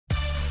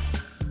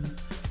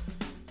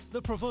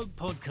The Provoke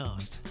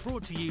Podcast,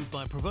 brought to you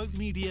by Provoke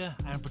Media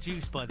and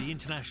produced by the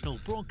international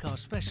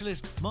broadcast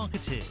specialist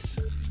Marketeers.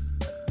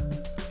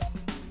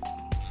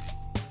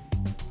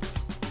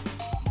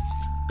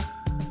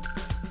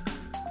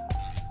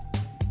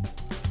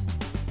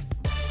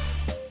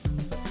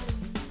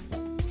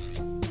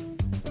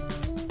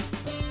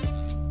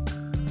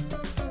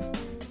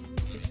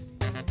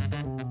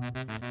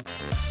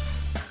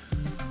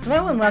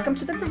 Hello and welcome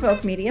to the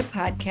Provoke Media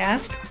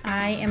podcast.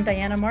 I am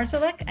Diana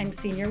Marszalek. I'm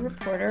senior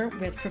reporter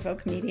with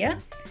Provoke Media.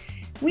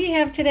 We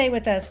have today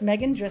with us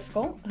Megan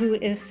Driscoll, who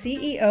is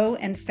CEO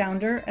and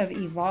founder of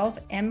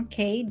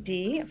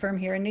EvolveMKD, a firm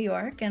here in New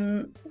York,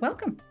 and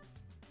welcome.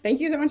 Thank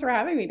you so much for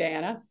having me,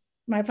 Diana.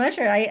 My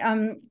pleasure.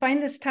 I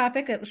find this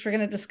topic that we're going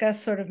to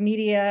discuss sort of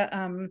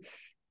media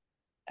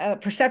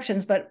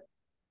perceptions, but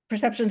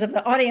perceptions of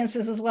the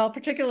audiences as well,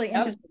 particularly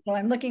interesting. So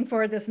I'm looking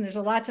forward to this, and there's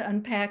a lot to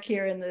unpack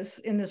here in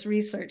this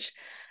research.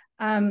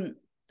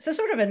 So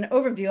sort of an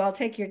overview, I'll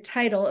take your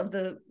title of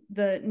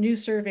the new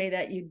survey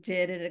that you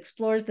did. It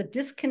explores the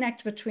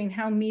disconnect between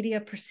how media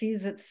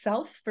perceives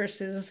itself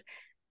versus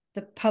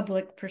the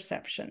public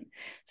perception.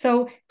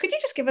 So could you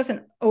just give us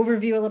an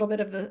overview a little bit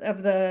of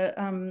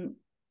the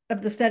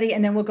study,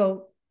 and then we'll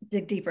go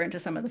dig deeper into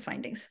some of the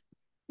findings.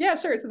 Yeah,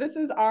 sure. So this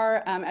is our,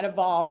 at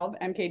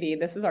EvolveMKD,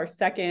 this is our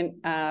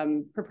second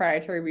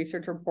proprietary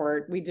research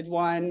report. We did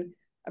one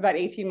about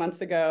 18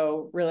 months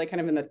ago, really kind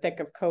of in the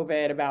thick of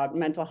COVID, about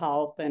mental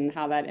health and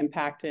how that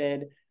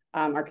impacted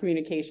our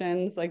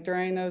communications, like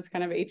during those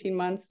kind of 18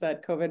 months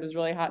that COVID was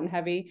really hot and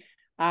heavy.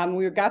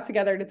 We got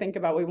together to think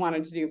about what we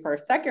wanted to do for our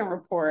second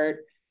report.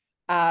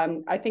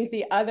 I think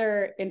the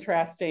other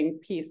interesting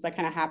piece that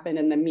kind of happened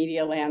in the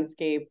media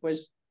landscape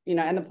was,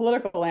 and the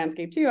political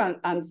landscape too,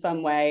 on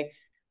some way,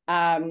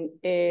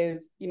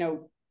 is,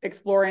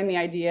 exploring the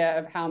idea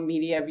of how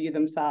media view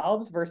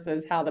themselves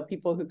versus how the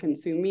people who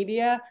consume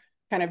media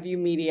kind of view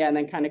media, and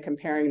then kind of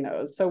comparing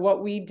those. So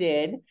what we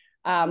did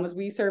was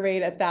we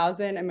surveyed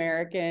 1,000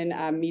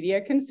 American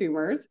media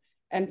consumers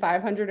and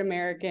 500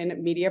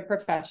 American media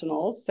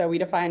professionals. So we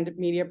defined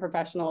media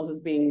professionals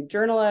as being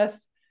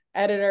journalists,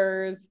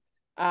 editors,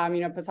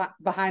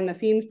 behind the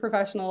scenes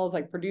professionals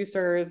like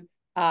producers,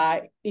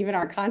 even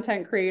our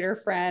content creator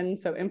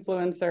friends, so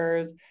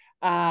influencers,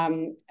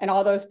 and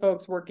all those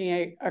folks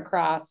working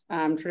across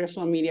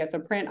traditional media, so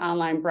print,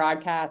 online,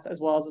 broadcast, as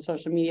well as the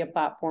social media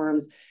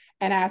platforms,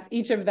 and ask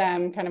each of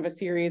them kind of a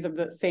series of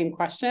the same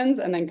questions,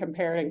 and then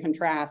compare and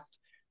contrast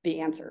the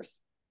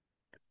answers.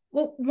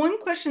 Well, one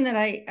question that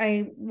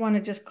I want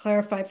to just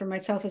clarify for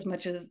myself as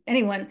much as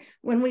anyone,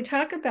 when we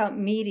talk about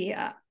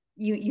media,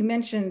 you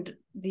mentioned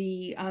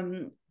the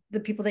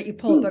people that you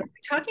polled, but are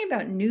we talking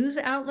about news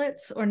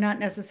outlets or not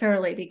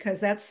necessarily?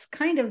 Because that's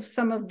kind of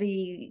some of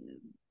the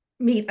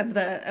meat of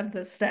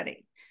the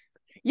study.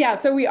 Yeah,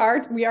 so we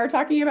are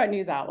talking about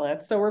news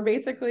outlets. So we're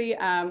basically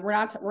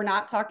we're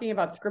not talking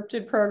about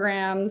scripted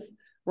programs.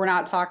 We're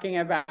not talking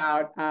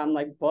about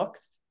like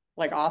books,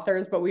 like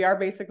authors, but we are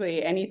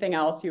basically anything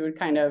else you would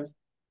kind of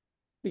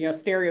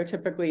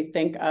stereotypically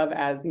think of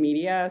as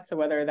media. So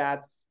whether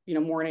that's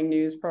morning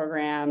news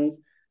programs,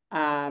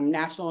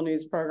 national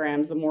news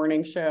programs, the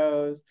morning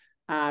shows,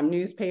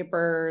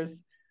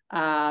 newspapers,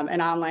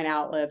 and online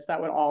outlets, that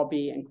would all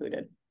be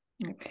included.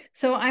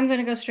 So I'm going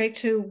to go straight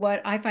to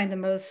what I find the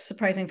most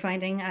surprising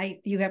finding.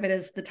 You have it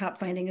as the top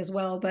finding as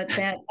well, but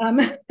that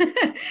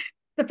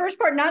the first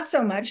part, not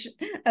so much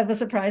of a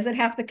surprise, that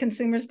half the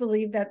consumers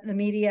believe that the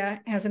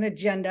media has an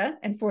agenda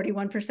and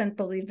 41%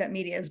 believe that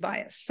media is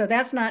biased. So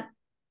that's not.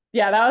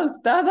 Yeah, that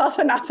was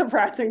also not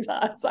surprising to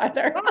us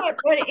either. But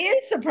what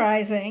is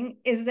surprising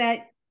is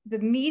that the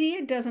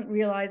media doesn't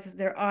realize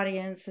their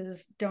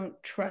audiences don't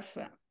trust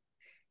them.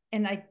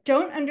 And I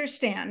don't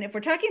understand, if we're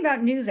talking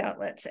about news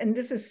outlets, and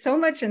this is so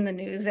much in the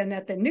news, and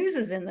that the news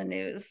is in the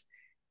news,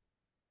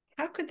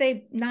 how could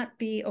they not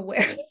be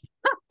aware?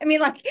 I mean,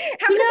 like,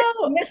 how could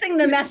they be missing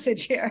the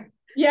message here?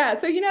 Yeah,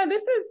 so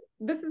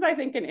this is I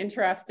think an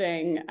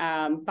interesting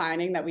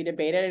finding that we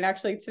debated, and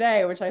actually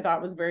today, which I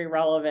thought was very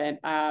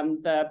relevant.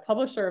 The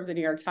publisher of the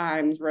New York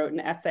Times wrote an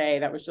essay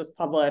that was just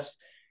published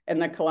in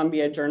the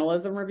Columbia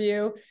Journalism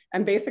Review.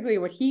 And basically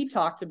what he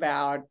talked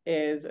about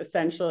is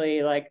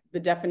essentially like the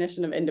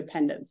definition of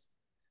independence,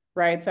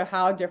 right? So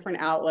how different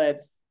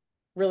outlets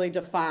really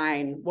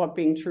define what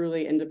being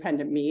truly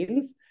independent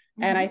means.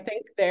 Mm-hmm. And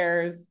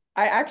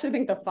I actually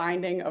think the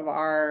finding of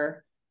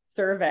our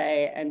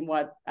survey and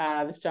what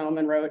this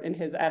gentleman wrote in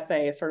his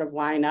essay sort of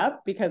line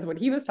up, because what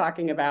he was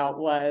talking about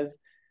was,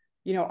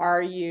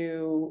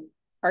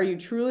 are you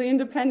truly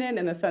independent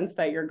in the sense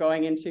that you're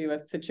going into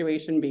a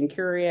situation being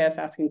curious,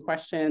 asking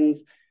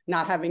questions,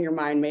 not having your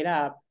mind made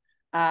up?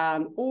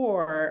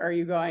 Or are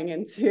you going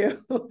into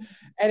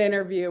an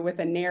interview with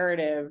a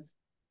narrative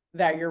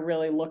that you're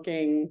really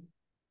looking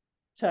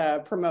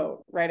to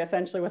promote, right?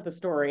 Essentially with a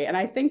story. And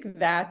I think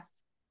that's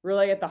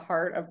really at the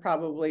heart of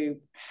probably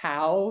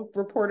how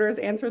reporters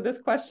answer this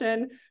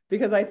question,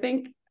 because I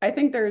think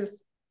there's,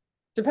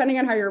 depending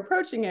on how you're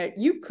approaching it,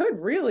 you could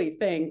really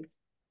think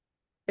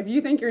if you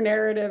think your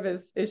narrative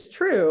is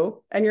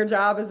true and your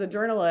job as a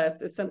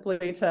journalist is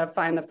simply to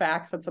find the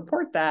facts that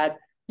support that,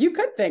 you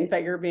could think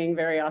that you're being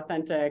very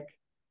authentic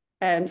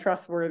and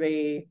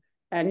trustworthy.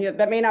 And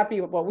that may not be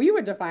what we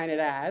would define it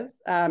as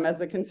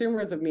the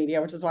consumers of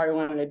media, which is why we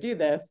wanted to do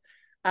this.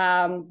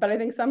 But I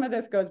think some of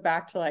this goes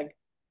back to like,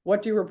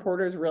 what do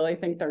reporters really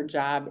think their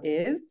job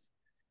is?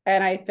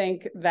 And I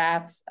think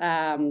that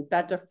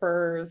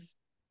defers,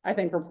 I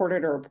think, reporter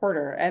to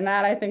reporter. And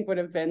that I think would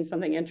have been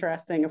something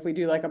interesting if we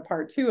do like a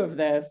part 2 of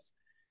this,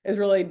 is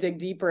really dig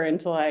deeper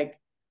into like,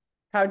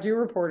 how do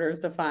reporters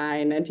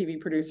define and TV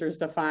producers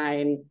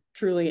define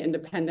truly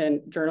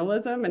independent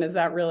journalism? And is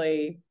that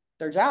really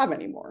their job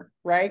anymore,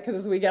 right? Because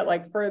as we get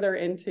like further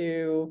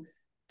into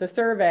the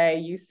survey,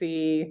 you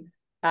see,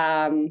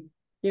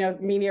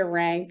 media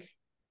rank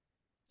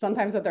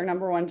sometimes that their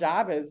number one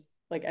job is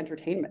like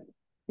entertainment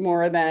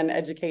more than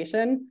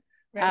education.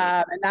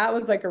 Right. And that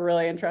was like a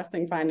really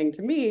interesting finding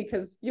to me,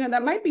 because,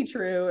 that might be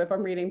true if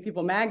I'm reading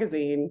People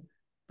magazine,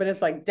 but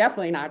it's like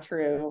definitely not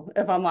true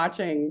if I'm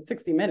watching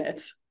 60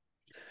 Minutes.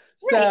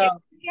 Right. So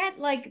yet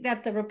like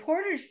that the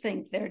reporters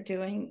think they're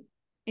doing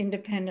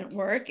independent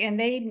work, and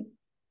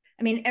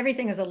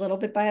everything is a little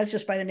bit biased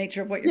just by the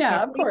nature of what you're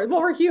covering. Of course.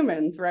 Well, we're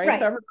humans, right?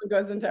 So everyone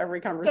goes into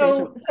every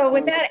conversation. So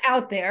with that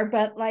out there,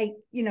 but like,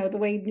 the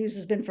way news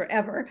has been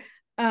forever,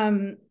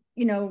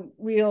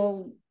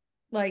 real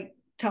like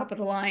top of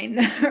the line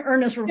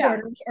earnest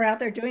reporters are out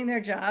there doing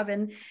their job,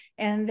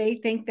 and they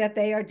think that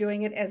they are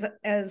doing it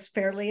as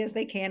fairly as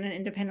they can and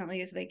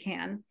independently as they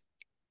can.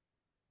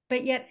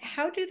 But yet,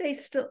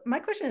 my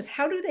question is,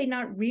 how do they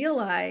not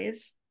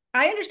realize,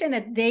 I understand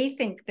that they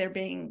think they're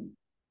being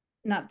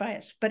not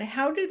biased, but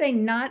how do they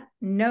not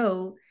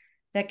know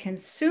that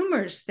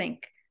consumers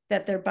think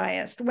that they're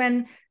biased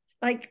when,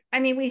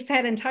 we've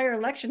had entire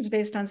elections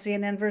based on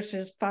CNN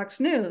versus Fox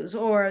News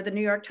or the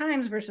New York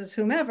Times versus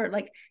whomever.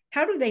 Like,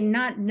 how do they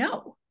not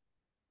know?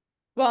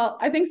 Well,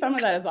 I think some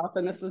of that is also,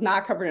 and this was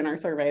not covered in our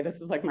survey,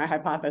 this is like my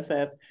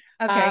hypothesis.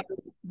 Okay.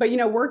 But,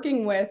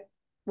 working with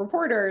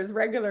reporters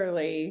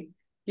regularly,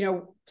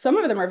 some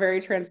of them are very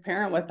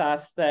transparent with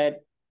us that,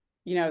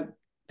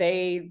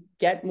 they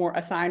get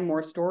assigned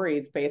more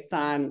stories based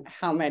on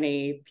how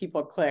many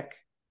people click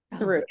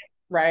through,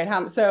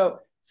 right? So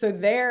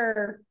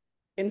they're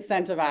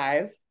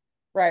incentivized,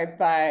 right,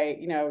 by,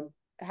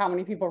 how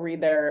many people read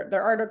their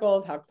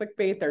articles, how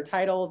clickbait their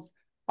titles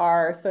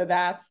are. So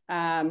that's,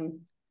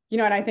 and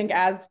I think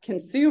as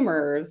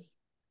consumers,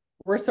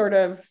 we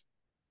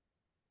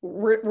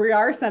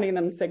are sending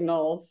them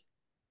signals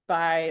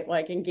by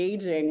like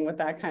engaging with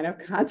that kind of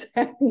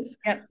content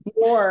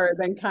more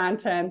than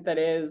content that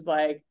is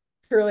like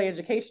purely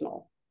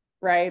educational,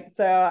 right?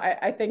 So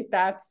I think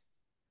that's,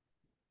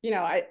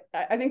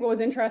 I think what was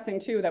interesting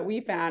too that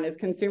we found is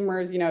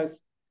consumers,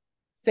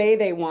 say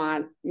they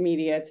want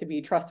media to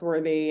be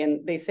trustworthy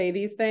and they say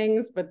these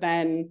things, but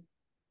then,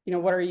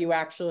 what are you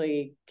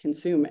actually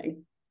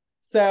consuming?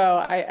 So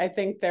I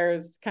think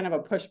there's kind of a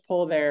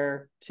push-pull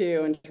there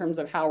too in terms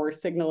of how we're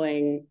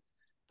signaling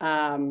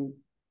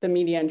the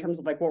media in terms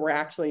of like what we're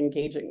actually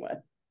engaging with.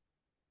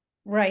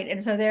 Right.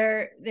 And so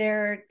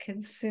they're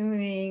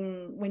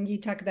consuming, when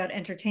you talk about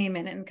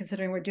entertainment, and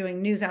considering we're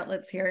doing news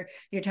outlets here,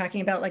 you're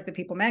talking about like the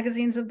People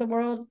magazines of the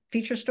world,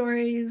 feature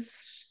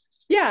stories.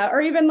 Yeah.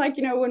 Or even like,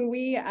 when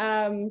we,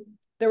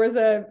 there was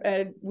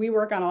we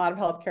work on a lot of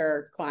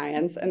healthcare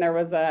clients, and there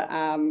was it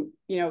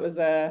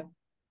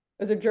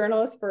was a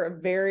journalist for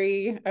a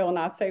very, I will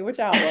not say which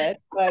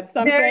outlet, but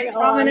something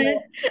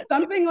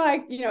something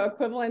like,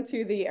 equivalent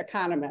to The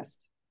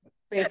Economist.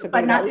 Basically,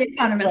 but not The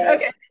Economist.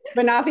 Okay.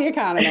 But not The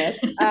Economist.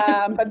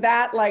 But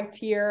that like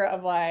tier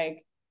of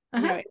like,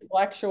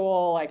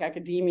 intellectual, like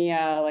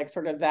academia, like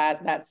sort of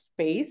that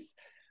space.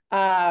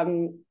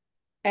 And,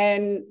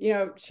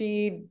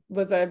 she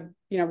was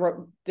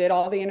did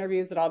all the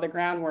interviews, did all the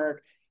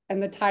groundwork.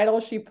 And the title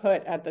she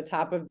put at the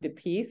top of the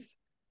piece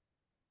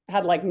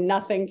had like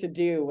nothing to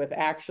do with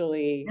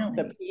actually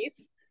the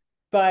piece.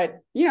 But,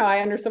 I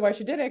understood why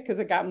she did it, because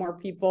it got more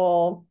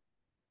people.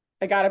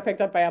 It got it picked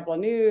up by Apple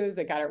News.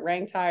 It got it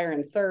ranked higher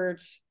in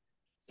search.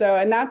 So,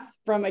 and that's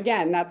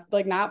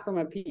like not from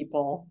a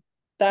People.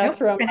 That's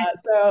from,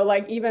 so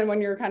like, even when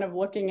you're kind of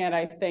looking at,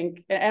 I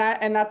think,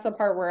 and that's the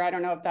part where I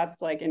don't know if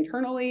that's like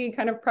internally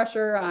kind of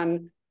pressure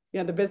on,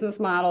 the business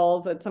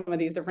models at some of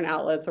these different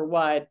outlets or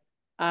what.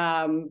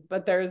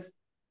 But there's,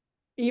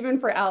 even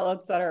for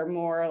outlets that are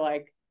more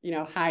like,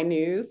 high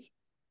news,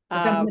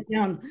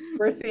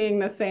 we're seeing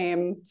the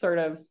same sort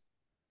of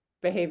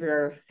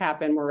behavior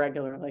happen more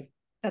regularly.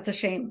 That's a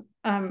shame.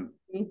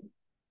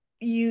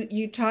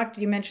 You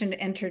mentioned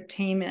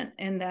entertainment,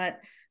 and that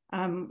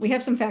we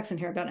have some facts in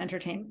here about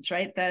entertainments,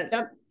 right?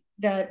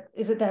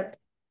 That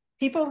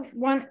people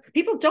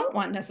don't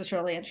want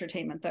necessarily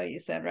entertainment, though, you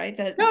said, right?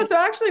 So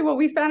actually what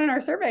we found in our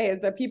survey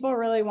is that people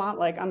really want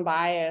like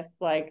unbiased,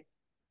 like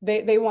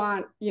they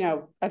want,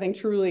 I think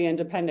truly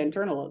independent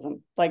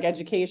journalism, like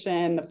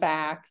education, the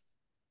facts.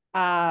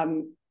 I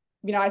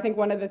think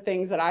one of the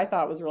things that I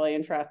thought was really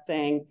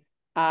interesting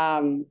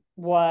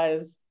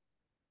was,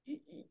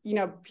 you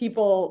know,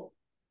 people,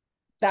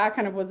 that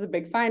kind of was a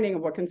big finding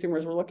of what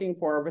consumers were looking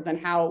for, but then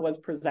how it was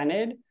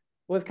presented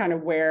was kind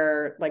of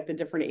where like the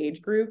different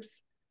age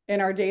groups in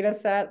our data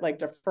set like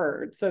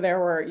deferred. So there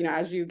were, you know,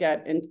 as you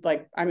get into,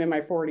 like, I'm in my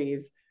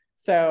 40s,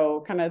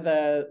 so kind of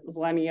the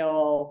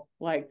millennial,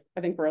 like,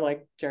 I think we're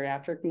like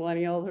geriatric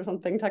millennials or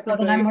something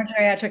technically. Well, then I'm more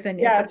geriatric than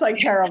you. Yeah, it's like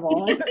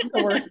terrible. Like, this is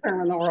the worst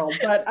term in the world.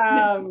 But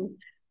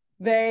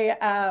they,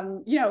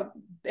 you know,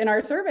 in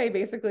our survey,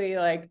 basically,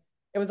 like,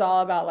 it was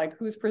all about like,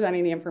 who's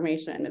presenting the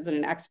information? Is it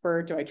an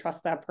expert? Do I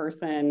trust that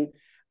person?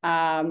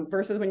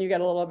 Versus when you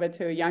get a little bit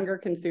to a younger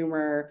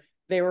consumer,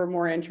 they were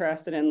more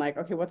interested in like,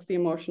 okay, what's the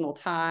emotional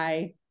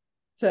tie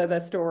to the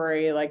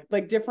story?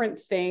 Like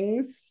different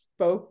things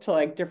spoke to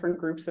like different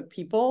groups of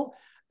people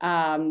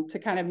to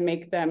kind of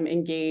make them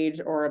engage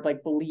or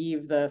like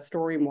believe the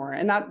story more.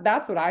 And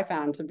that's what I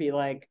found to be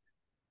like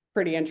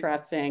pretty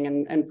interesting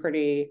and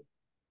pretty,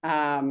 you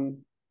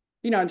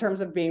know, in terms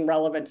of being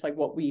relevant to like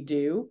what we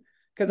do.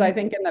 Because I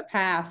think in the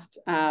past,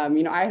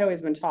 you know, I had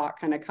always been taught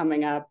kind of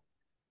coming up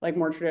like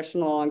more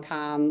traditional and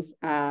comms,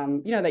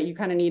 you know, that you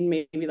kind of need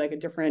maybe like a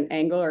different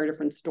angle or a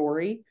different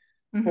story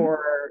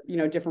for, you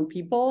know, different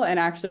people. And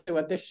actually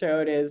what this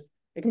showed is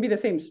it can be the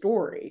same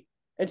story.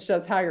 It's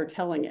just how you're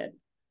telling it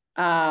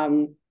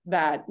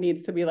that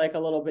needs to be like a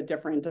little bit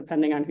different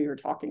depending on who you're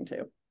talking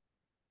to.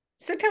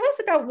 So tell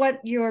us about what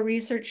your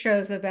research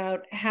shows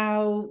about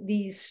how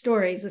these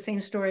stories, the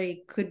same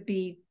story, could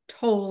be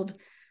told,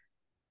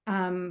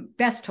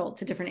 best told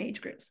to different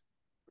age groups.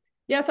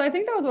 Yeah, so I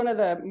think that was one of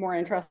the more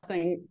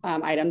interesting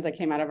items that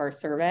came out of our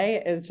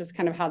survey, is just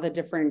kind of how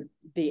the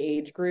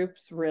age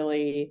groups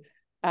really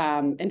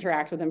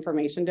interact with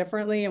information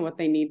differently and what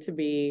they need to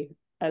be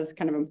as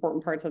kind of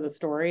important parts of the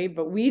story.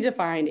 But we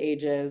defined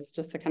ages,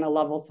 just to kind of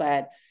level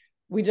set.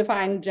 We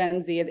defined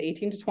Gen Z as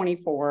 18 to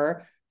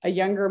 24, a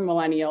younger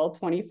millennial,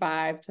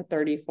 25 to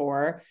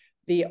 34,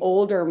 the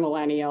older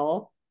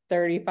millennial,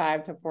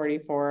 35 to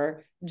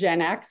 44,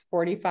 Gen X,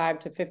 45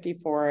 to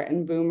 54,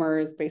 and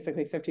boomers,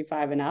 basically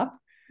 55 and up.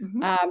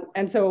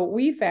 And so what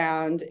we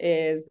found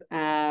is,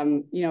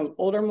 you know,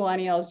 older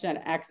millennials, Gen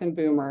X, and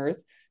boomers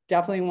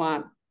definitely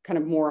want kind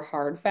of more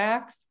hard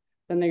facts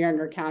than their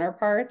younger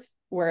counterparts,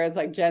 whereas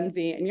like Gen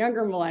Z and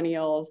younger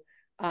millennials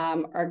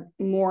are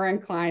more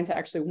inclined to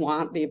actually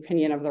want the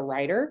opinion of the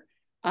writer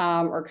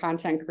or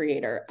content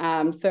creator.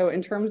 So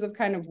in terms of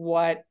kind of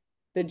what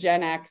the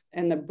Gen X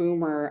and the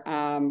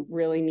boomer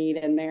really need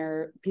in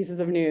their pieces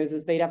of news,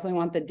 is they definitely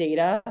want the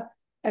data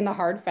and the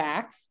hard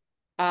facts.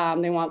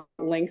 They want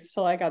links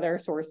to like other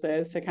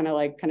sources to kind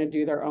of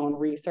do their own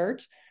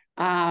research.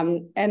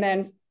 And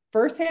then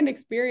firsthand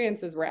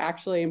experiences were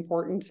actually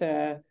important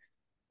to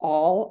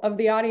all of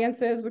the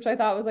audiences, which I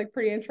thought was like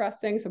pretty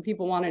interesting. So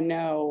people want to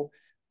know,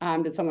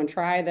 did someone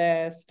try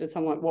this?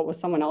 What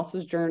was someone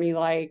else's journey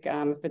like?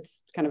 If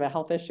it's kind of a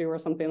health issue or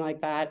something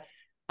like that.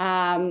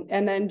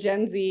 And then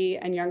Gen Z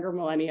and younger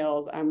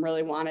millennials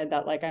really wanted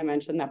that, like I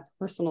mentioned, that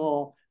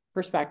personal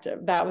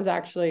perspective. That was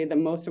actually the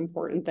most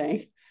important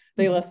thing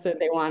they listed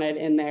they wanted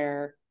in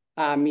their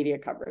media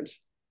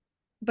coverage.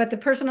 But the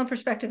personal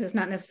perspective is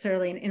not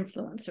necessarily an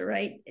influencer,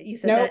 right? You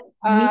said nope.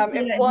 that.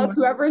 It's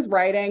whoever's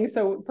writing.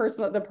 So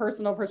the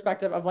personal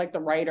perspective of like the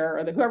writer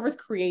or whoever's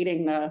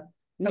creating the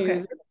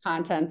news or the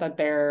content that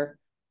they're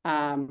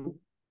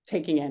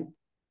taking in.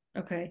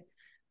 Okay.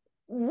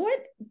 What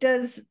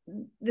does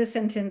this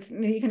sentence,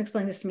 maybe you can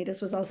explain this to me,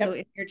 this was also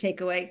in your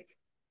takeaway,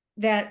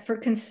 that for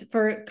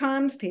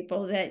comms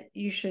people, that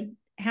you should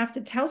have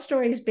to tell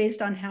stories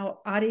based on how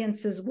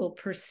audiences will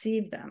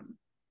perceive them,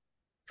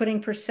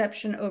 putting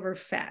perception over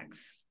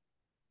facts.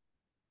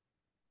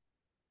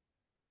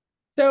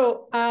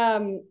 So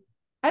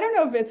I don't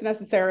know if it's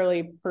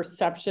necessarily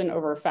perception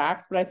over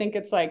facts, but I think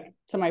it's like,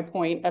 to my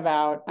point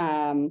about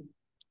kind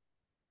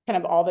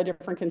of all the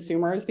different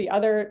consumers. The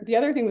other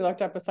thing we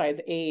looked at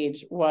besides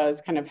age was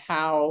kind of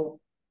how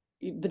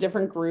the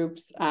different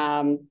groups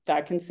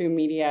that consume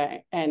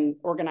media and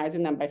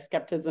organizing them by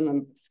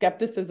skepticism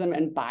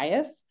and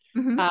bias.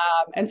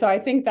 And so I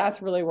think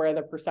that's really where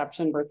the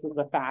perception versus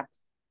the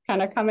facts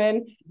kind of come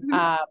in.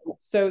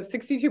 So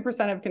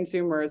 62% of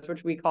consumers,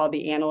 which we call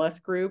the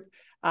analyst group,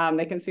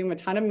 they consume a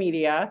ton of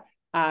media.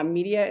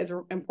 Media is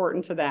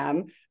important to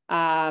them.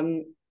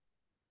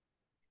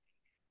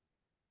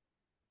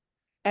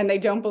 And they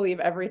don't believe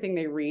everything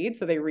they read,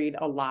 so they read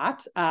a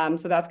lot.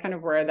 So that's kind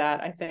of where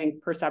that, I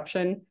think,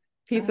 perception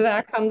piece of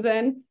that comes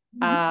in.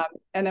 And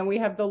then we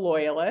have the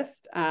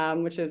loyalist,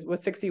 which is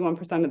with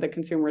 61% of the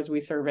consumers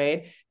we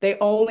surveyed. They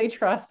only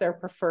trust their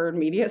preferred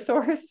media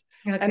source,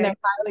 and they're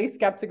highly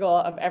skeptical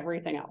of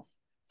everything else.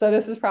 So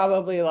this is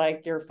probably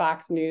like your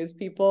Fox News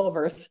people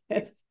versus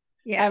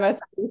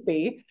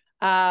MSNBC.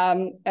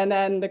 And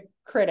then the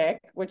critic,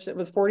 which it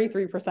was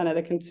 43% of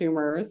the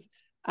consumers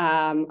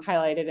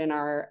highlighted in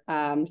our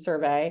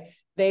survey,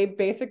 they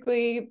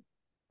basically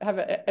have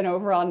an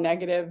overall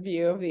negative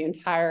view of the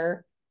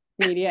entire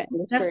media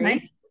industry. That's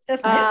nice.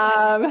 That's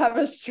nice. Have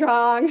a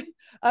strong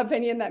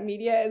opinion that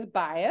media is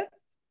biased,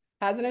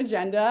 has an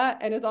agenda,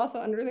 and is also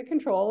under the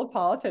control of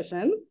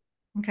politicians.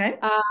 Okay.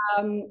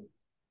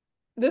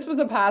 This was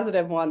a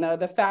positive one, though.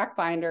 The Fact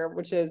Finder,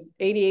 which is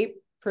 88%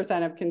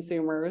 of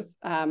consumers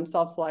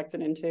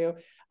self-selected into,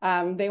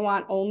 they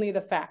want only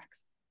the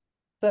facts.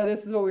 So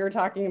this is what we were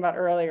talking about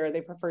earlier.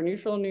 They prefer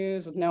neutral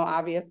news with no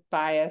obvious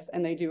bias,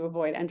 and they do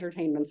avoid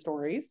entertainment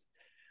stories.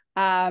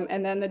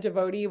 And then the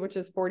devotee, which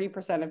is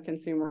 40% of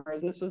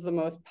consumers, and this was the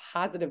most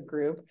positive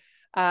group.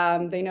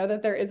 They know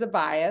that there is a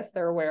bias.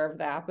 They're aware of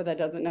that, but that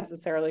doesn't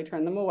necessarily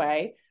turn them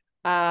away.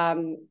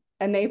 And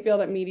they feel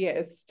that media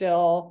is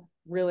still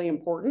really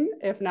important,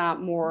 if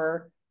not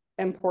more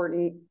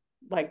important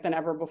than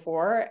ever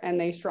before. And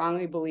they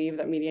strongly believe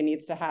that media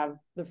needs to have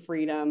the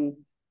freedom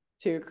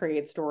to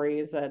create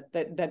stories that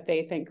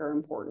they think are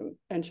important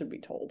and should be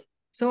told.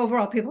 So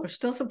overall, people are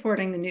still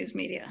supporting the news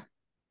media.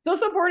 Still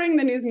supporting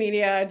the news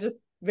media, just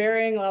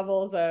varying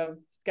levels of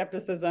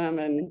skepticism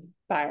and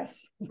bias.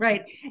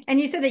 Right. And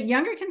you said that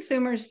younger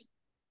consumers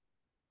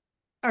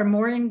are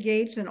more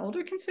engaged than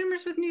older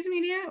consumers with news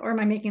media, or am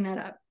I making that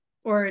up?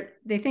 Or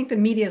they think the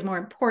media is more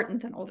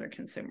important than older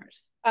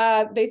consumers?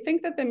 They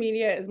think that the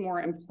media is more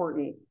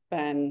important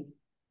than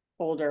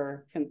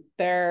older.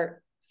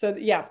 So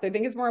yes, they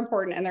think it's more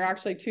important, and they're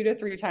actually 2 to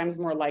 3 times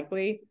more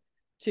likely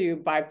to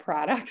buy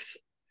products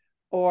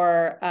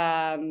or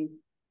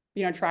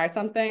try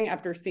something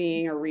after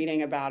seeing or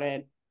reading about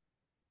it,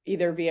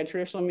 either via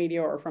traditional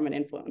media or from an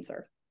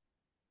influencer.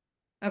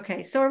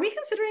 Okay, so are we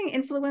considering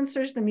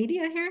influencers the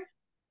media here?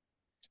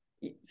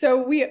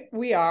 So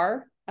we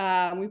are.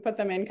 We put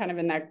them in kind of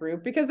in that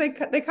group because they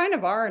kind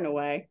of are in a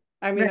way.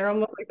 I mean, right. They're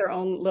almost like their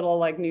own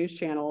little news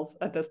channels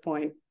at this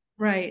point.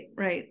 Right.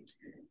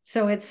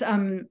 So it's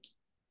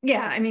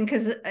yeah, I mean,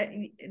 because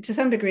to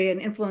some degree, an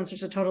influencer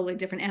is a totally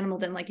different animal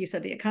than, like you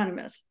said, The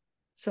Economist.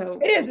 So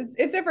it is.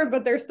 It's different,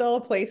 but there's still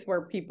a place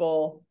where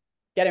people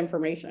get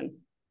information.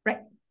 Right.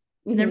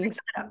 Mm-hmm. They're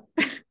mixing it up.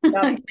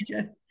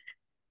 Yep.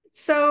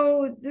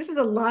 So this is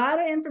a lot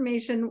of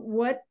information.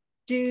 What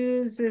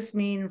does this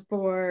mean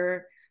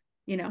for,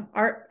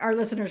 our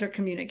listeners are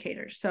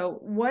communicators. So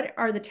what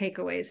are the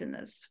takeaways in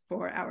this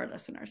for our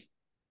listeners?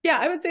 Yeah,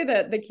 I would say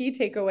that the key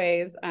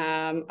takeaways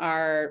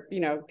are,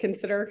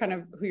 consider kind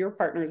of who your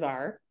partners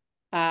are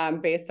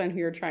based on who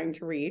you're trying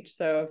to reach.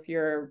 So if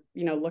you're,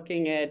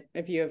 looking at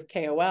if you have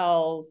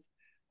KOLs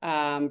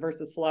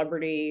versus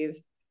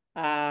celebrities,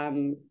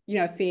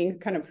 seeing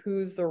kind of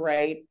who's the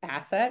right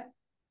asset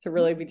to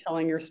really be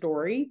telling your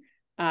story.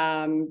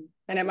 And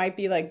it might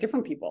be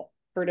different people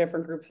for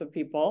different groups of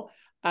people.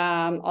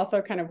 Also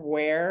kind of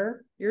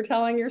where you're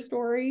telling your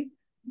story,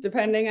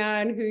 depending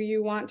on who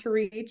you want to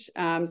reach.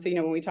 So,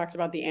 when we talked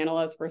about the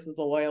analyst versus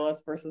the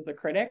loyalist versus the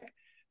critic,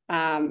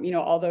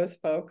 all those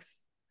folks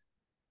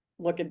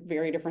look at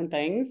very different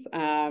things.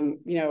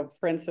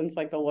 For instance,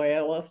 the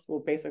loyalist will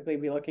basically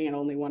be looking at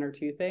only 1 or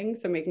 2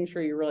 things. So making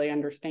sure you really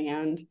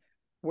understand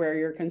where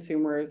your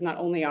consumers not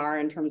only are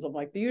in terms of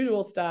the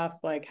usual stuff,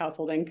 like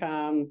household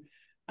income,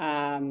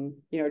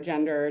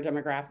 gender,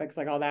 demographics,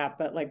 all that,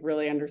 but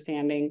really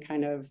understanding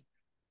kind of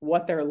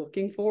what they're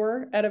looking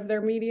for out of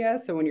their media.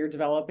 So when you're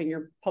developing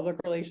your public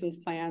relations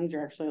plans,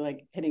 you're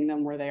actually hitting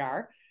them where they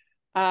are.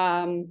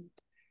 And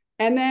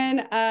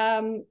then,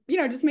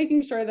 just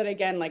making sure that,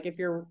 again, if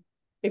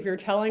you're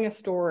telling a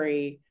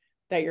story,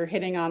 that you're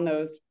hitting on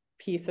those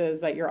pieces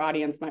that your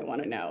audience might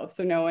want to know.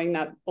 So knowing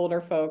that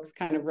older folks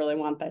kind of really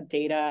want that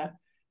data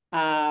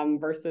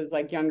versus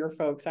younger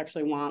folks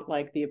actually want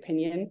the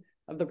opinion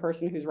of the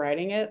person who's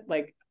writing it.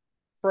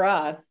 For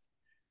us,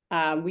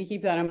 we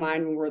keep that in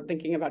mind when we're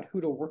thinking about who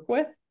to work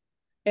with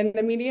in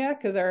the media,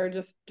 because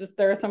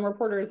there are some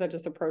reporters that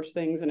just approach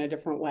things in a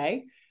different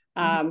way.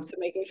 So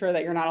making sure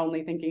that you're not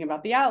only thinking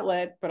about the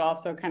outlet, but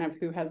also kind of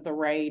who has the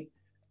right,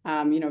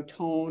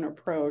 tone,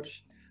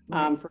 approach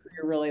for who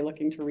you're really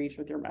looking to reach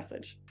with your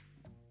message.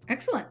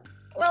 Excellent.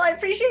 Well, I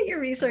appreciate your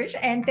research,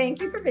 and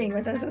thank you for being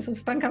with us. This was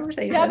a fun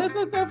conversation. Yeah, this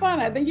was so fun.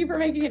 Thank you for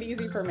making it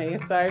easy for me.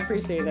 So I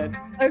appreciate it.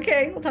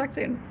 Okay, we'll talk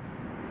soon.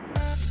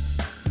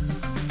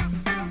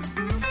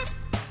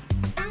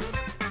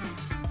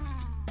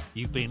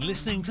 You've been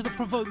listening to the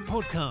Provoke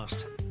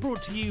podcast,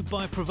 brought to you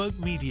by Provoke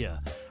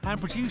Media and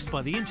produced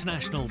by the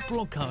international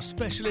broadcast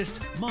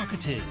specialist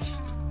Marketeers.